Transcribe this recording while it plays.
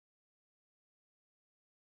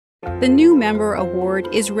The New Member Award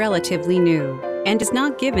is relatively new and is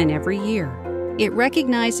not given every year. It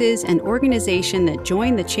recognizes an organization that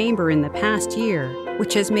joined the Chamber in the past year,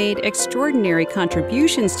 which has made extraordinary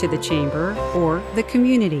contributions to the Chamber or the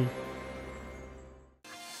community.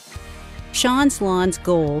 Shawn's Lawn's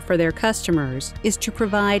goal for their customers is to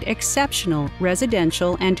provide exceptional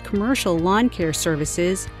residential and commercial lawn care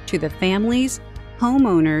services to the families,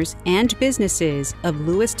 homeowners, and businesses of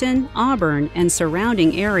Lewiston, Auburn, and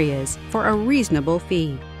surrounding areas for a reasonable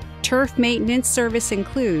fee. Turf maintenance service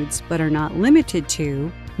includes, but are not limited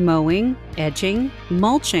to, mowing, edging,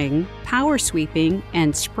 mulching, power sweeping,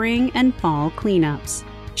 and spring and fall cleanups.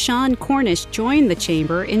 Shawn Cornish joined the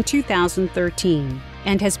Chamber in 2013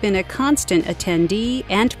 and has been a constant attendee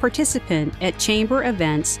and participant at Chamber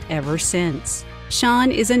events ever since.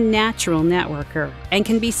 Shawn is a natural networker and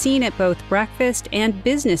can be seen at both breakfast and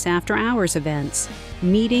business after-hours events,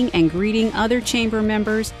 meeting and greeting other Chamber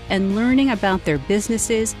members and learning about their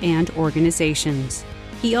businesses and organizations.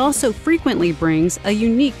 He also frequently brings a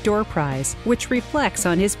unique door prize which reflects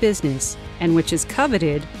on his business and which is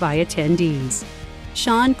coveted by attendees.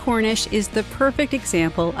 Shawn Cornish is the perfect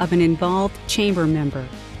example of an involved Chamber member,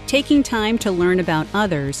 taking time to learn about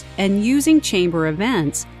others and using Chamber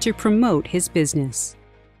events to promote his business.